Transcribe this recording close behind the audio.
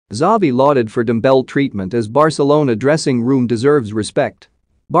Xavi lauded for Dembele treatment as Barcelona dressing room deserves respect.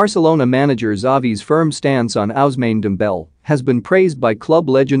 Barcelona manager Xavi's firm stance on Ousmane Dembele has been praised by club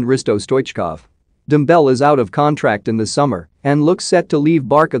legend Risto Stoichkov. Dembele is out of contract in the summer and looks set to leave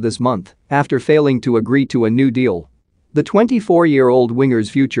Barca this month after failing to agree to a new deal. The 24-year-old winger's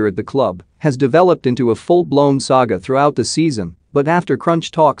future at the club has developed into a full-blown saga throughout the season, but after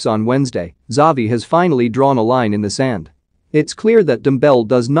crunch talks on Wednesday, Xavi has finally drawn a line in the sand. It's clear that Dembele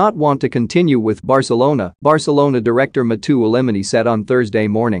does not want to continue with Barcelona director Mateu Alemany said on Thursday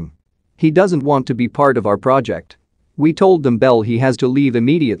morning. He doesn't want to be part of our project. We told Dembele he has to leave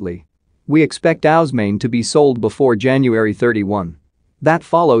immediately. We expect Ousmane to be sold before January 31. That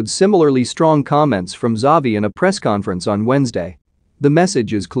followed similarly strong comments from Xavi in a press conference on Wednesday. The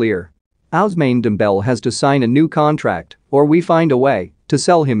message is clear. Ousmane Dembele has to sign a new contract or we find a way to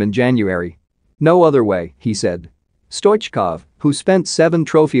sell him in January. No other way, he said. Stoichkov, who spent 7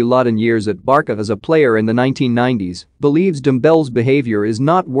 trophy-laden years at Barca as a player in the 1990s, believes Dembele's behavior is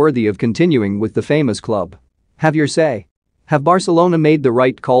not worthy of continuing with the famous club. Have your say. Have Barcelona made the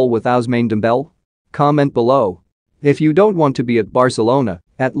right call with Ousmane Dembele? Comment below. If you don't want to be at Barcelona,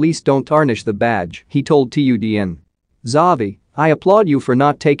 at least don't tarnish the badge, he told TUDN. Xavi, I applaud you for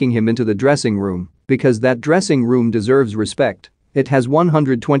not taking him into the dressing room, because that dressing room deserves respect. It has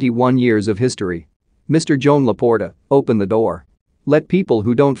 121 years of history. Mr. Joan Laporta, open the door. Let people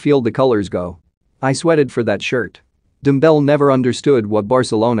who don't feel the colors go. I sweated for that shirt. Dembele never understood what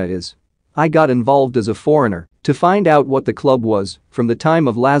Barcelona is. I got involved as a foreigner to find out what the club was from the time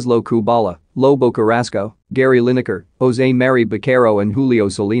of Laszlo Kubala, Lobo Carrasco, Gary Lineker, Jose Mari Baquero and Julio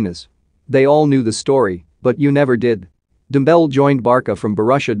Salinas. They all knew the story, but you never did. Dembele joined Barca from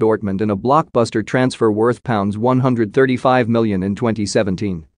Borussia Dortmund in a blockbuster transfer worth £135 million in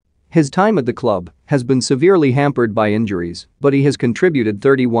 2017. His time at the club has been severely hampered by injuries, but he has contributed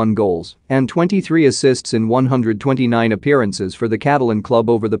 31 goals and 23 assists in 129 appearances for the Catalan club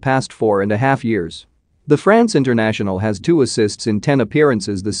over the past 4.5 years. The France international has 2 assists in 10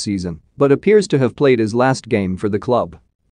 appearances this season, but appears to have played his last game for the club.